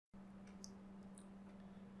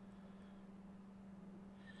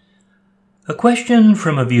A question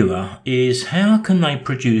from a viewer is how can they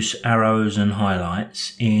produce arrows and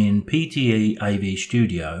highlights in PTE AV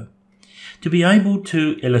Studio to be able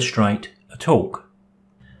to illustrate a talk?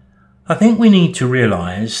 I think we need to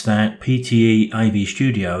realise that PTE AV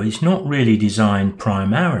Studio is not really designed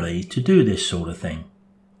primarily to do this sort of thing.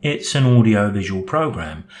 It's an audio-visual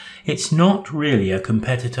program. It's not really a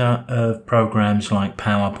competitor of programs like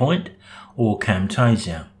PowerPoint or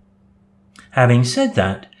Camtasia. Having said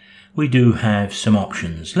that, we do have some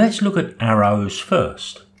options. Let's look at arrows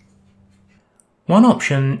first. One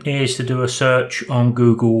option is to do a search on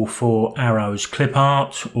Google for arrows clip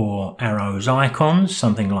art or arrows icons,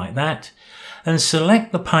 something like that, and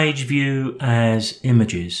select the page view as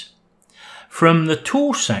images. From the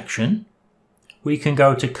tools section, we can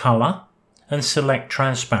go to color and select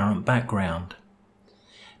transparent background.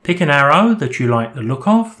 Pick an arrow that you like the look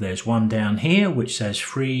of. There's one down here which says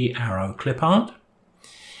free arrow clip art.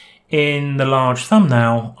 In the large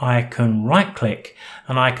thumbnail, I can right click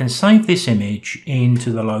and I can save this image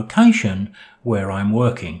into the location where I'm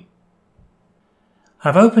working.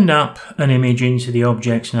 I've opened up an image into the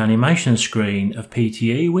Objects and Animation screen of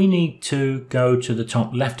PTE. We need to go to the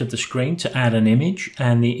top left of the screen to add an image,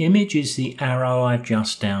 and the image is the arrow I've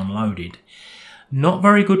just downloaded. Not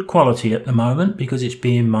very good quality at the moment because it's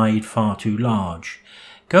being made far too large.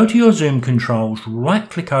 Go to your zoom controls, right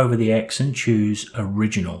click over the X and choose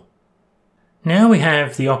Original. Now we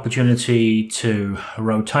have the opportunity to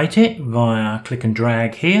rotate it via click and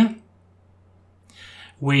drag here.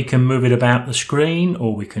 We can move it about the screen,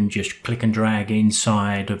 or we can just click and drag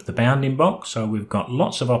inside of the bounding box, so we've got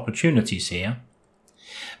lots of opportunities here.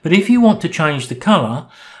 But if you want to change the colour,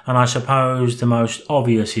 and I suppose the most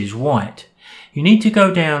obvious is white, you need to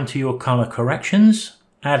go down to your colour corrections,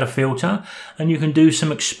 add a filter, and you can do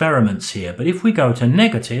some experiments here. But if we go to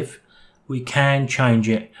negative, we can change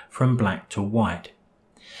it from black to white.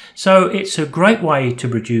 So it's a great way to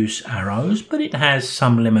produce arrows, but it has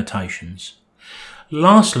some limitations.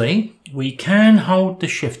 Lastly, we can hold the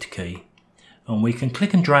Shift key and we can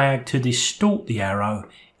click and drag to distort the arrow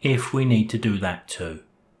if we need to do that too.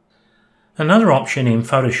 Another option in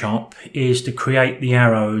Photoshop is to create the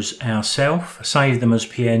arrows ourselves, save them as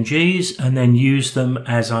PNGs, and then use them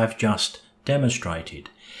as I've just demonstrated.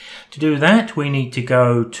 To do that, we need to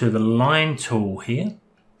go to the line tool here.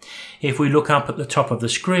 If we look up at the top of the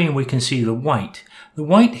screen, we can see the weight. The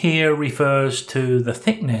weight here refers to the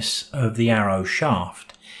thickness of the arrow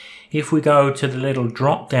shaft. If we go to the little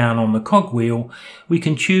drop down on the cogwheel, we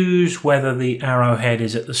can choose whether the arrowhead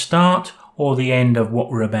is at the start or the end of what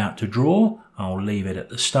we're about to draw. I'll leave it at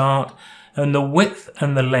the start. And the width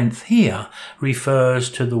and the length here refers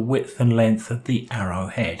to the width and length of the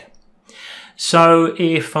arrowhead. So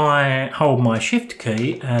if I hold my Shift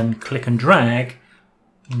key and click and drag,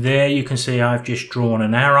 there you can see I've just drawn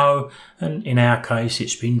an arrow, and in our case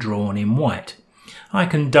it's been drawn in white. I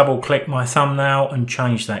can double click my thumbnail and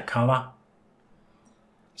change that colour.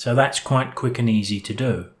 So that's quite quick and easy to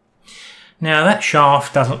do. Now that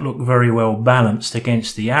shaft doesn't look very well balanced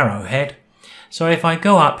against the arrowhead. So if I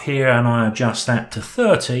go up here and I adjust that to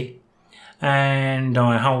 30 and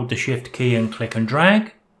I hold the Shift key and click and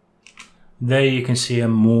drag, there you can see a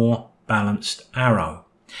more balanced arrow.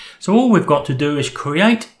 So all we've got to do is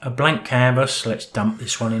create a blank canvas. Let's dump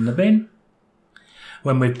this one in the bin.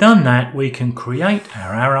 When we've done that, we can create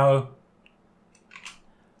our arrow.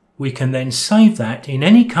 We can then save that in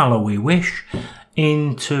any colour we wish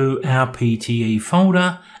into our PTE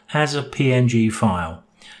folder as a PNG file.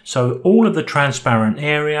 So all of the transparent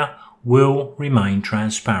area will remain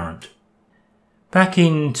transparent. Back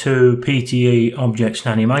into PTE Objects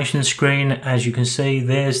and Animation screen, as you can see,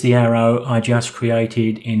 there's the arrow I just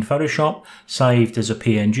created in Photoshop, saved as a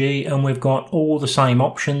PNG, and we've got all the same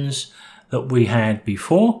options that we had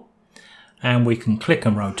before. And we can click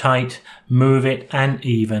and rotate, move it, and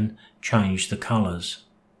even change the colours.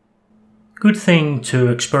 Good thing to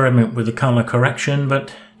experiment with the colour correction,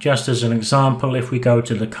 but just as an example, if we go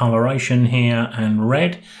to the coloration here and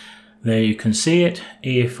red, there you can see it.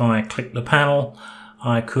 If I click the panel,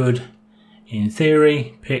 I could, in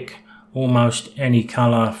theory, pick almost any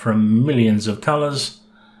colour from millions of colours.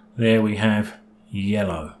 There we have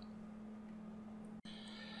yellow.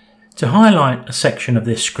 To highlight a section of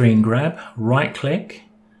this screen grab, right click,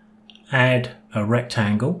 add a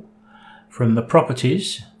rectangle. From the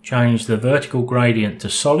properties, change the vertical gradient to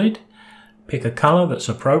solid. Pick a colour that's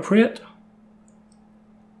appropriate.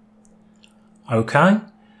 OK.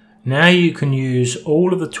 Now you can use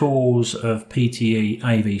all of the tools of PTE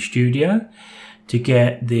AV Studio to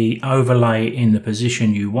get the overlay in the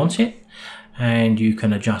position you want it, and you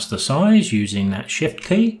can adjust the size using that Shift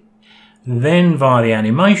key, Then via the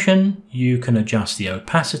animation, you can adjust the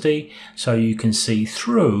opacity so you can see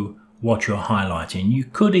through what you're highlighting. You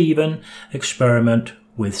could even experiment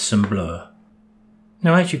with some blur.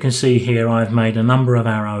 Now, as you can see here, I've made a number of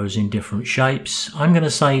arrows in different shapes. I'm going to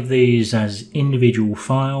save these as individual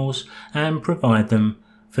files and provide them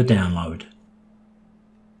for download.